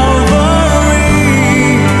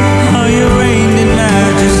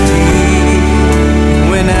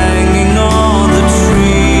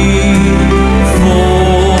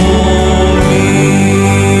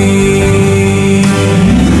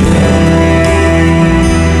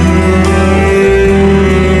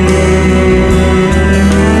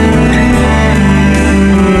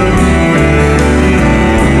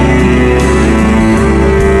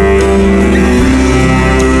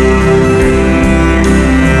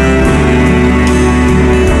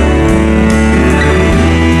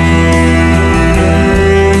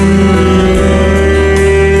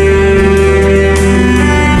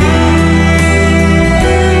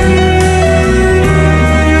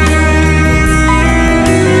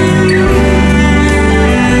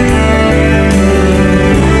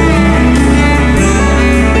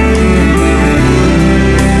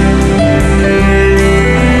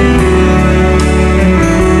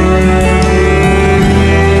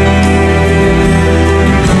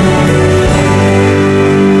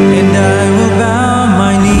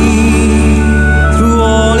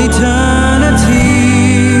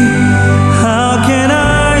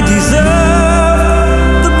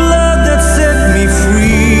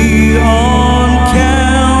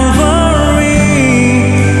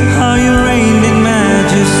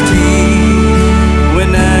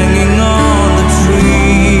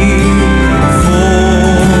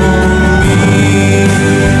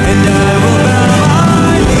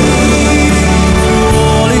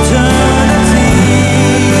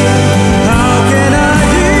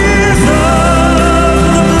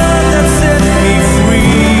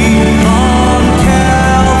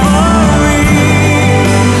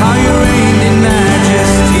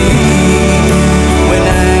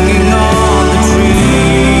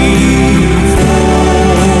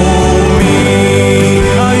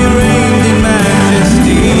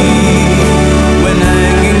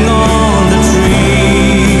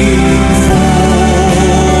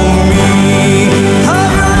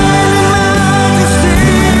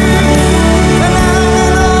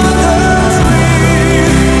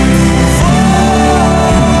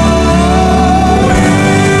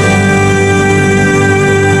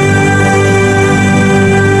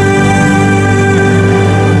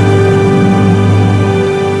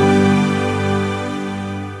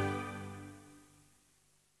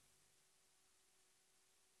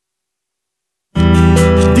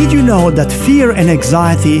know that fear and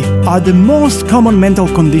anxiety are the most common mental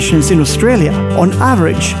conditions in Australia? On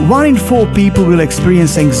average, 1 in 4 people will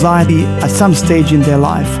experience anxiety at some stage in their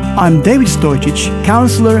life. I'm David Stojcic,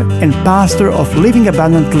 counselor and pastor of Living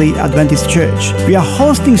Abundantly Adventist Church. We are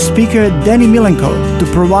hosting speaker Danny Milenko to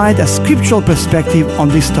provide a scriptural perspective on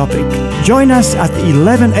this topic. Join us at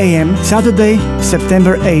 11 a.m. Saturday,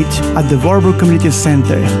 September 8 at the Warburg Community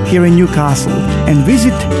Centre here in Newcastle, and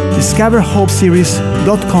visit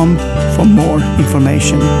discoverhopeseries.com for more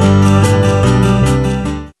information.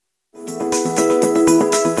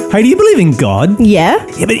 Hey, do you believe in God? Yeah.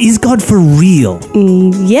 Yeah, but is God for real?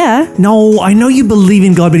 Yeah. No, I know you believe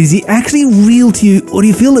in God, but is he actually real to you, or do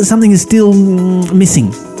you feel that something is still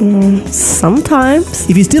missing? Sometimes.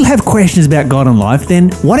 If you still have questions about God and life,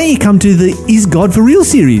 then why don't you come to the Is God for Real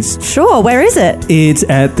series? Sure, where is it? It's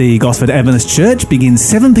at the Gosford Adventist Church, begins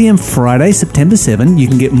 7 p.m. Friday, September 7. You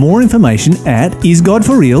can get more information at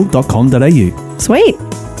isgodforreal.com.au. Sweet.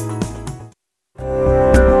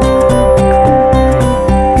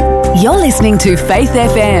 You're listening to Faith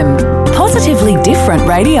FM, positively different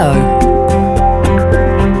radio.